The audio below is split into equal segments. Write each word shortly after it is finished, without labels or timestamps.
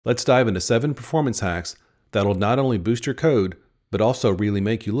Let's dive into 7 performance hacks that'll not only boost your code, but also really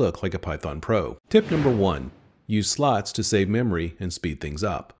make you look like a Python pro. Tip number 1, use slots to save memory and speed things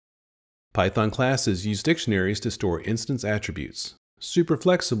up. Python classes use dictionaries to store instance attributes. Super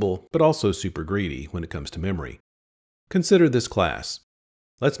flexible, but also super greedy when it comes to memory. Consider this class.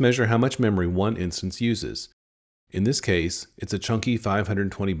 Let's measure how much memory one instance uses. In this case, it's a chunky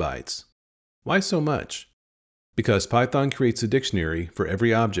 520 bytes. Why so much? Because Python creates a dictionary for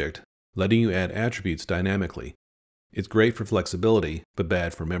every object, letting you add attributes dynamically. It's great for flexibility, but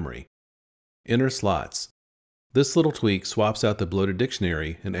bad for memory. Enter slots. This little tweak swaps out the bloated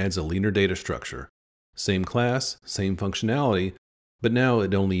dictionary and adds a leaner data structure. Same class, same functionality, but now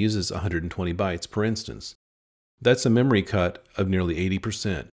it only uses 120 bytes per instance. That's a memory cut of nearly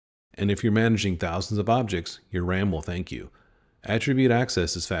 80%. And if you're managing thousands of objects, your RAM will thank you. Attribute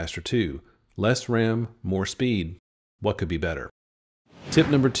access is faster too. Less RAM, more speed. What could be better? Tip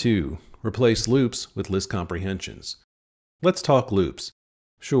number 2, replace loops with list comprehensions. Let's talk loops.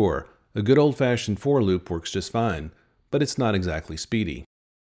 Sure, a good old-fashioned for loop works just fine, but it's not exactly speedy.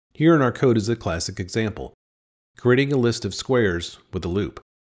 Here in our code is a classic example. Creating a list of squares with a loop.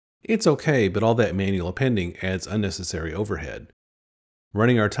 It's okay, but all that manual appending adds unnecessary overhead.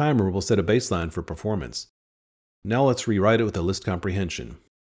 Running our timer will set a baseline for performance. Now let's rewrite it with a list comprehension.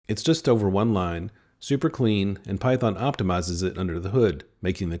 It's just over one line, super clean, and Python optimizes it under the hood,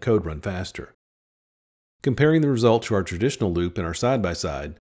 making the code run faster. Comparing the result to our traditional loop in our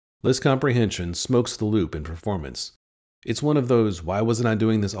side-by-side, list comprehension smokes the loop in performance. It's one of those "why wasn't I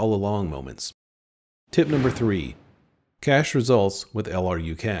doing this all along" moments. Tip number 3, cache results with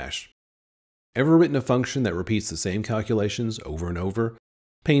LRU cache. Ever written a function that repeats the same calculations over and over?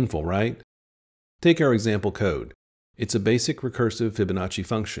 Painful, right? Take our example code. It's a basic recursive Fibonacci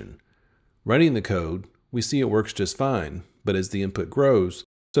function. Running the code, we see it works just fine, but as the input grows,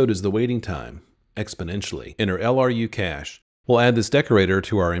 so does the waiting time, exponentially. In our LRU cache, we'll add this decorator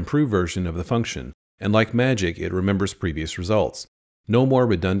to our improved version of the function, and like magic, it remembers previous results. No more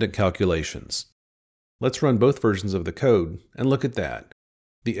redundant calculations. Let's run both versions of the code, and look at that.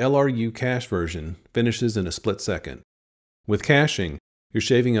 The LRU cache version finishes in a split second. With caching, you're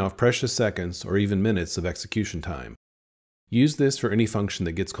shaving off precious seconds or even minutes of execution time. Use this for any function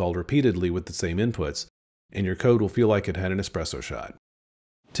that gets called repeatedly with the same inputs, and your code will feel like it had an espresso shot.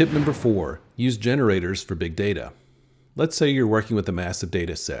 Tip number 4, use generators for big data. Let's say you're working with a massive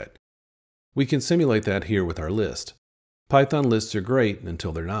data set. We can simulate that here with our list. Python lists are great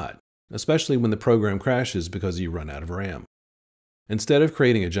until they're not, especially when the program crashes because you run out of RAM. Instead of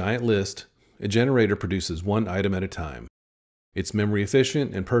creating a giant list, a generator produces one item at a time. It's memory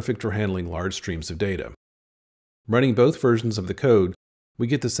efficient and perfect for handling large streams of data. Running both versions of the code, we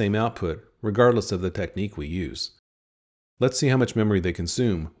get the same output, regardless of the technique we use. Let's see how much memory they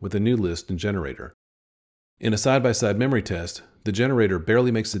consume with a new list and generator. In a side-by-side memory test, the generator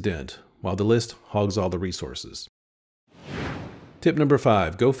barely makes a dent, while the list hogs all the resources. Tip number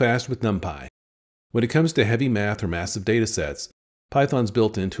 5, go fast with Numpy. When it comes to heavy math or massive data sets, Python's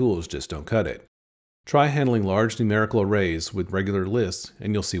built-in tools just don't cut it. Try handling large numerical arrays with regular lists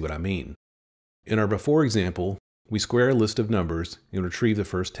and you'll see what I mean. In our before example, we square a list of numbers and retrieve the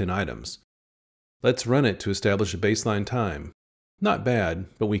first 10 items. Let's run it to establish a baseline time. Not bad,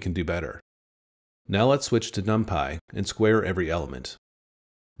 but we can do better. Now let's switch to Numpy and square every element.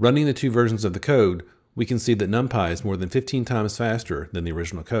 Running the two versions of the code, we can see that Numpy is more than 15 times faster than the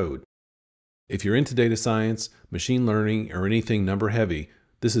original code. If you're into data science, machine learning, or anything number heavy,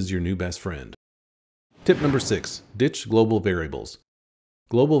 this is your new best friend. Tip number 6, ditch global variables.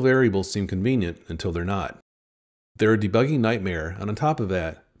 Global variables seem convenient until they're not. They're a debugging nightmare, and on top of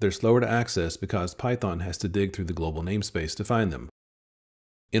that, they're slower to access because Python has to dig through the global namespace to find them.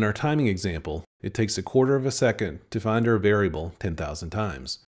 In our timing example, it takes 1/4 of a second to find our variable 10,000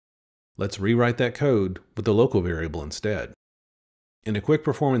 times. Let's rewrite that code with the local variable instead. In a quick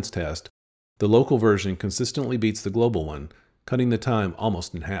performance test, the local version consistently beats the global one, cutting the time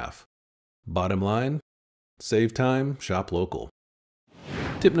almost in half. Bottom line, save time, shop local.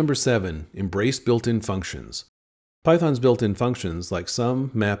 Tip number 7, embrace built-in functions. Python's built-in functions like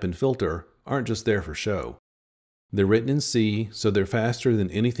sum, map, and filter aren't just there for show. They're written in C, so they're faster than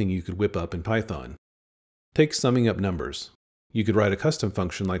anything you could whip up in Python. Take summing up numbers. You could write a custom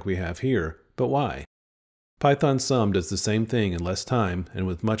function like we have here, but why? Python sum does the same thing in less time and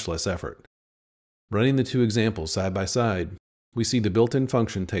with much less effort. Running the two examples side by side, we see the built-in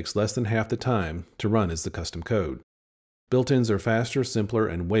function takes less than half the time to run as the custom code. Built-ins are faster, simpler,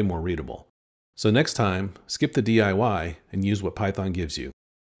 and way more readable. So next time, skip the DIY and use what Python gives you.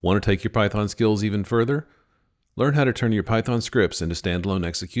 Want to take your Python skills even further? Learn how to turn your Python scripts into standalone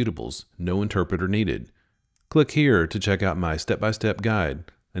executables, no interpreter needed. Click here to check out my step-by-step guide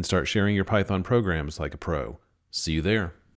and start sharing your Python programs like a pro. See you there.